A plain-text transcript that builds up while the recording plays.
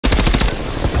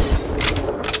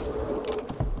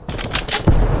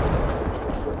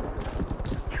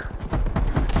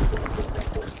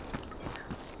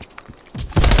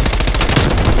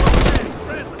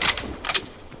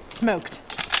smoked.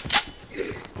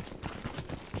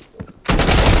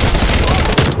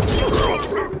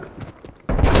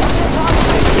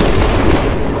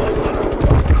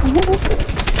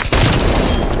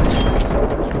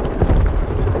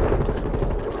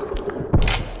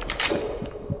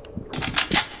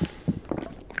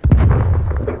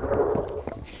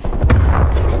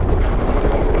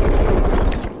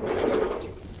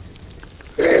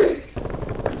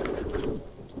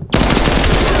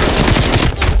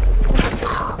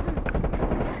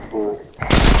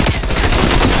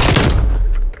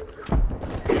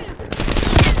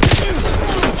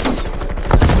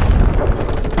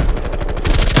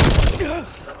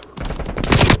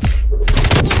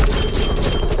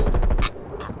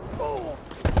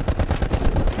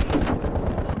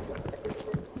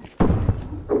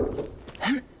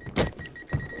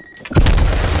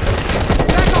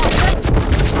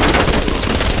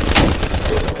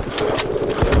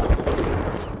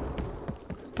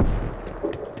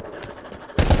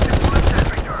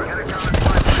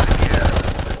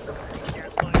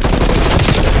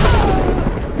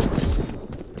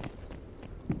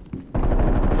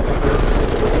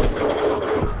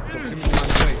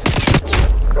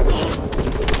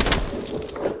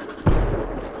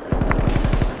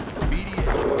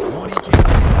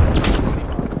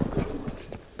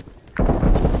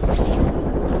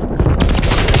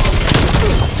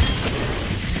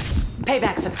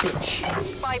 Payback's a bitch.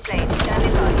 Spy plane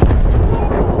standing by.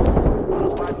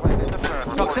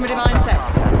 Proximity mine set.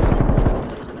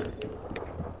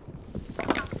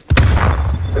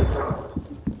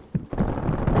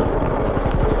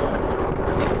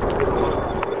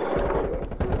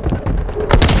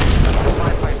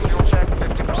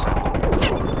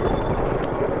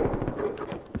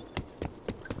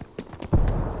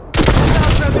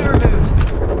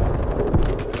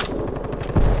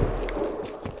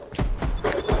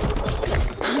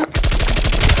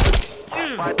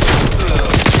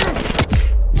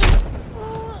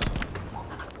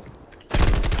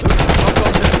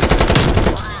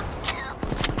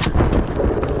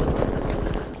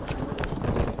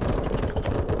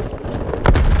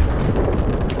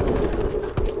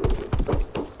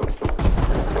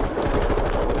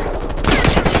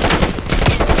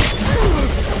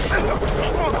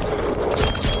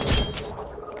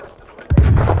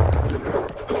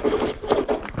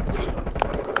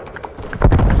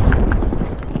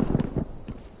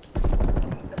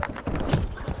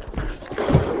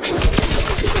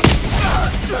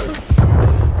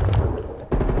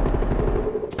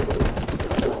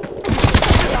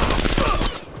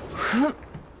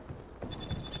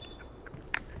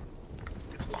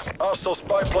 Hostile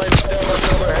spy plane still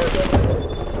left overhead.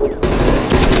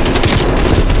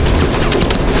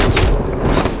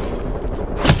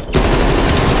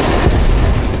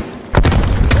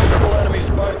 Multiple enemy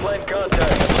spy plane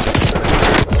contact.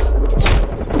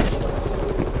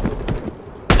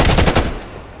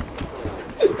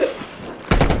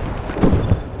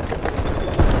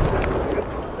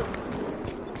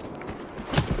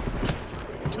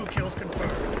 Two kills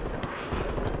confirmed.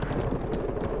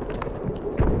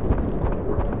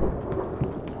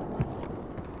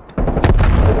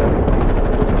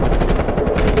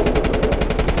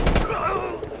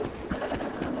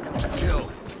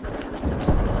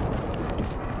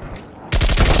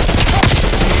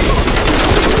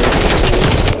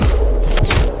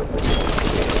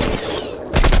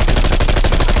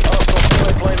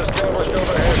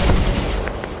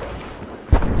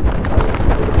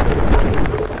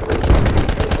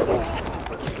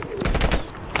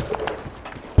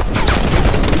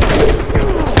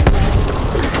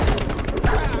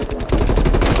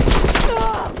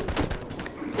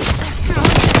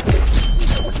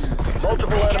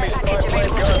 Multiple enemy spy plane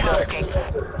contacts.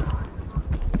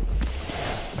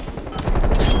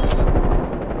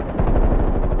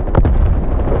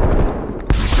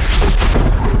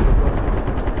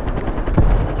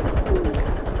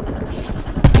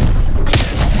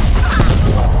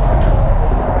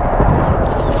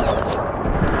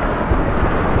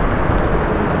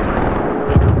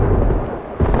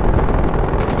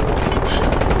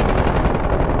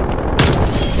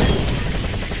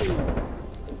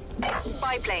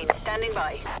 Spy plane standing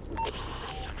by.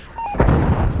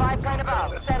 Spy plane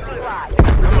above. Sensors live.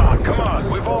 Come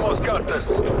on, we've almost got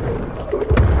this.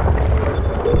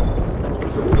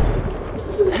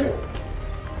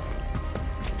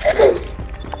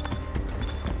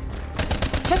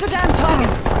 Check the damn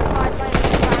targets. Spy plane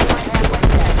is flying right halfway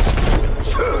there.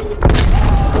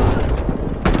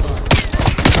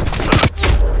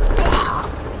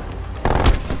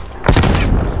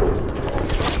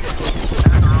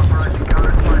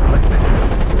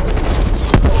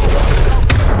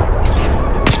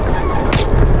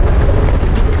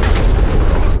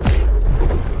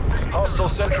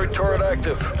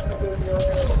 objective.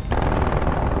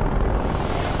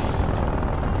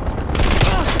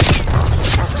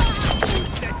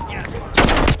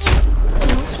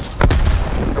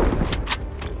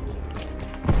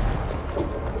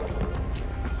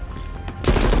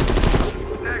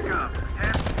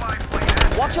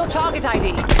 Watch your target ID.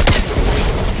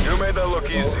 You made that look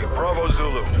easy. Bravo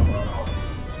Zulu.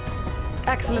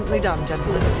 Excellently done,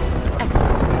 gentlemen.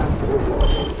 Excellently done.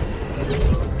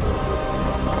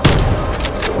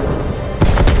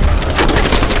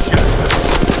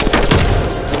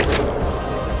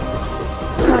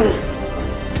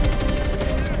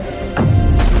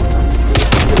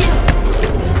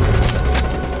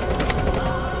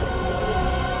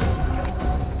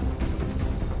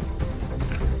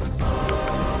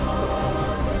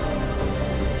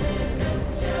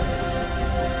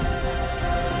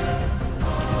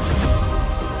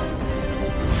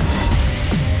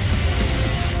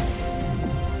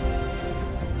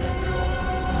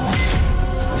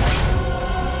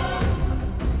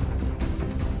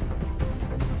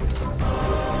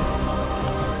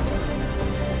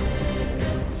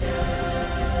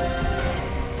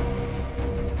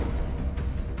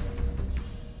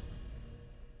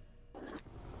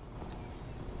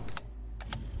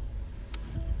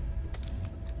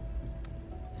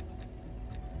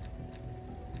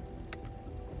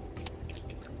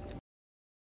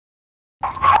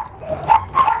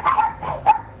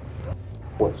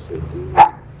 What's it do?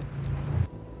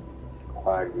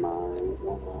 Quagmire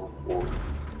 101.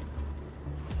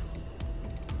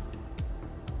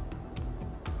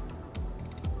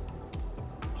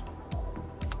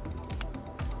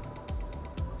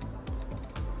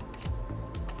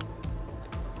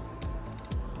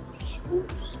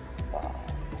 Swoop spot.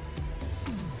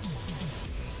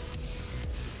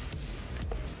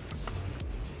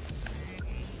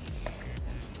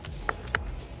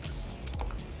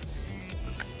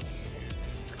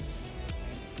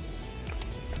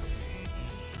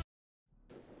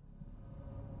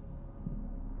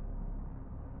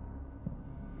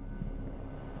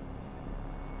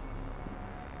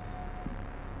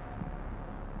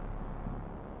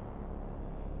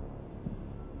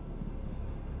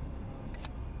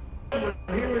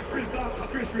 Here with Chris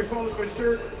Riffola for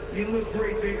shirt. You look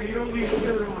great, baby. You don't leave a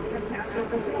shirt on. After a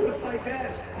performance like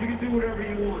that, you can do whatever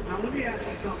you want. Now, let me ask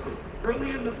you something.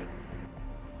 Early in the...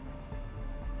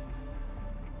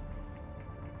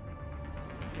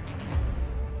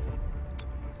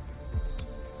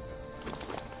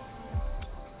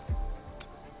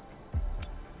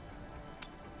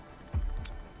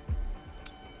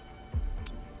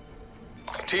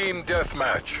 Team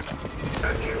deathmatch.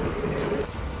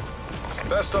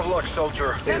 Best of luck,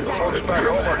 soldier. The folks back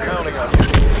home are counting on you.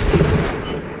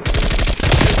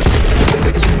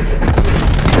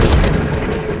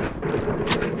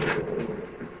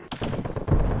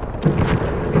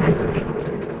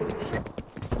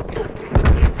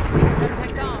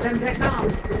 Semtex on.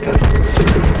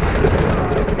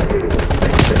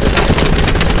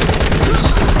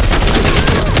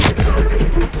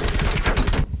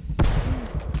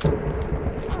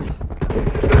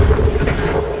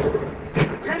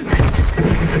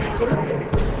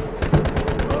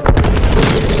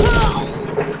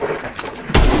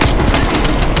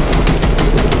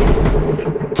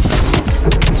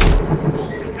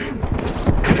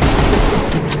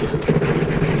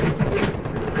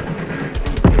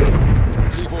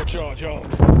 Charge on.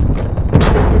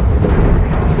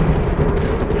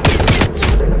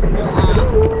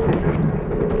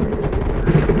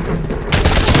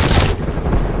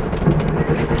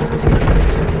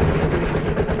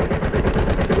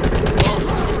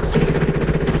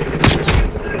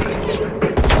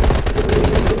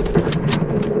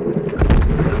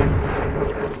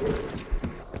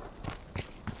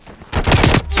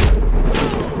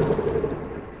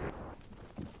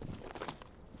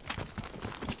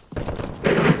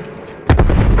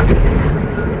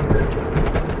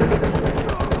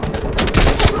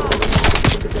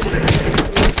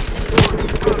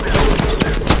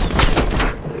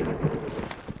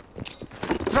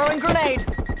 Throwing grenade.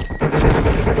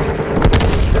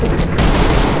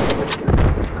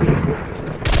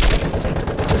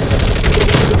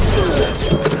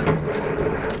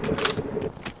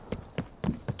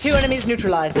 Two enemies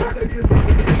neutralized.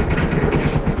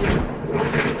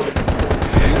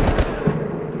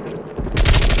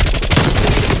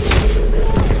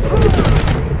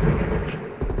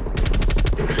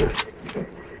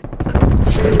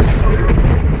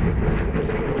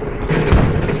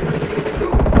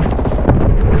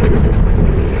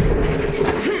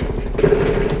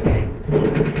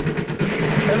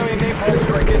 Enemy napalm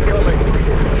strike incoming.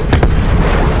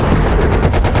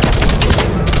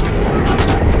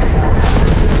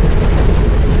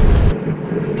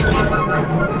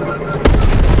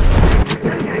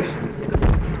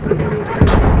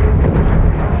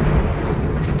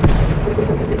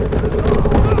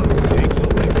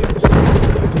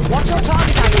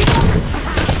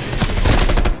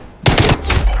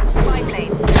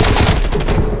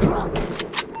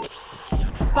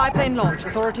 Spy plane launch,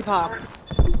 Authority Park.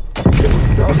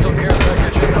 Hostile care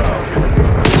package inbound.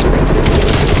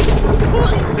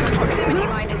 Proximity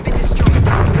mine has been destroyed.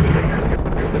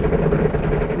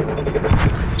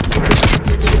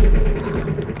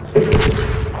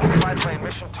 Spy plane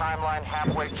mission timeline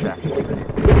halfway check.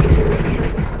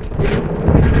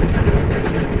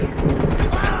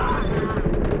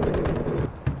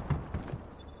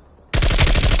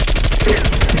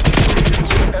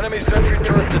 Enemy sentry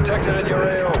turret detected in your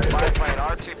AO. Spy plane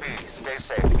RTB. Stay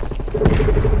safe.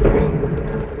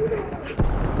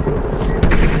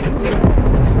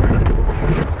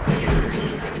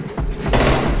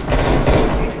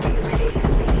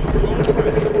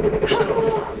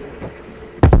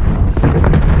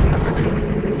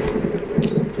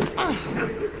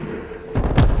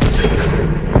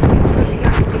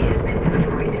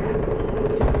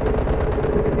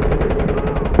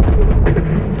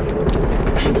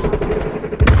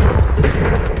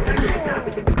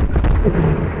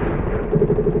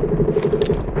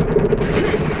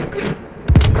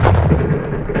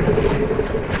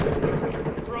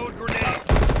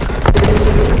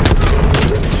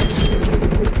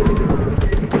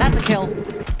 That's a kill.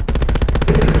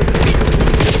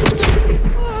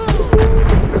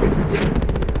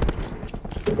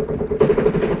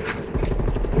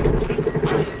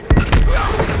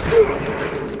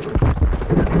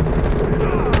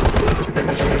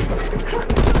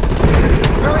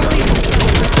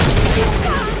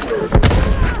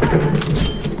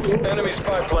 Enemy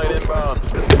spy plane inbound.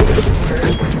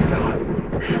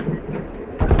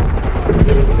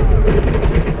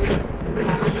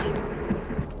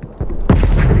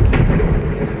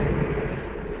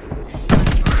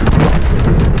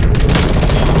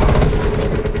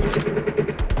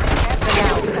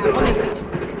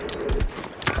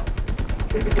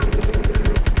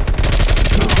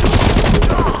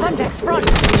 Semtex front.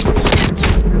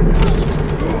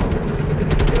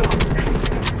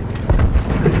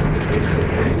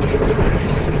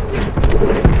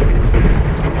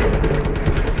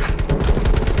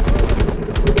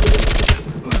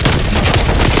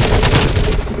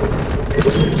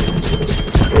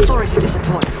 Authority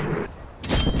disappoint.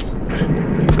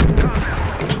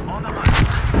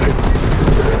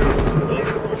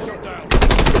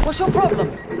 What's your problem?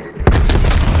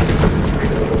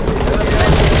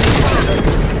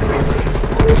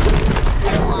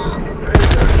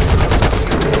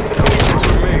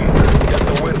 For me, get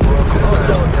the win for Uncle Sam.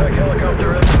 Hostile attack helicopter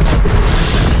in.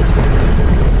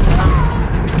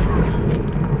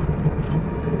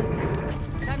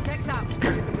 Semtex out.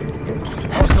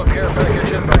 Hostile care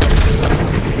package inbound.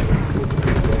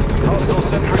 Hostile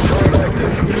sentry turret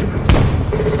active.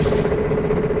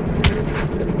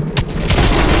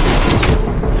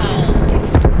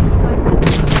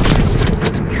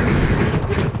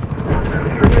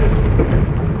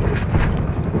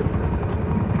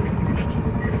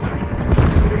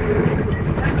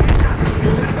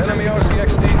 Enemy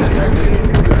RCXD detected.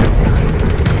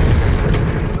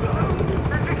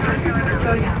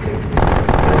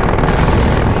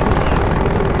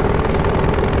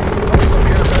 Hostile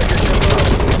care package inbound.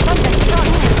 Semtex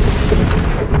front.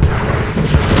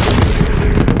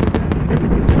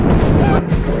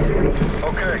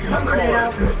 Okay, I'm calling it.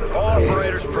 All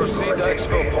operators proceed to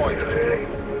exfil point.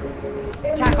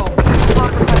 Tackle.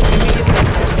 Park requesting immediate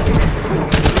exit.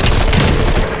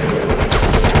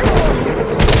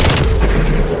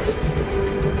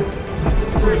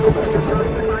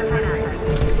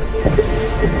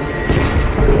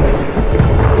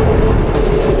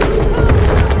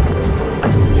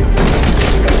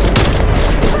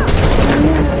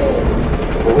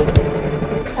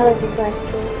 I like his live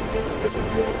stream.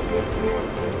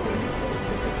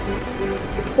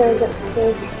 Those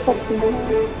upstairs popping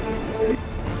out.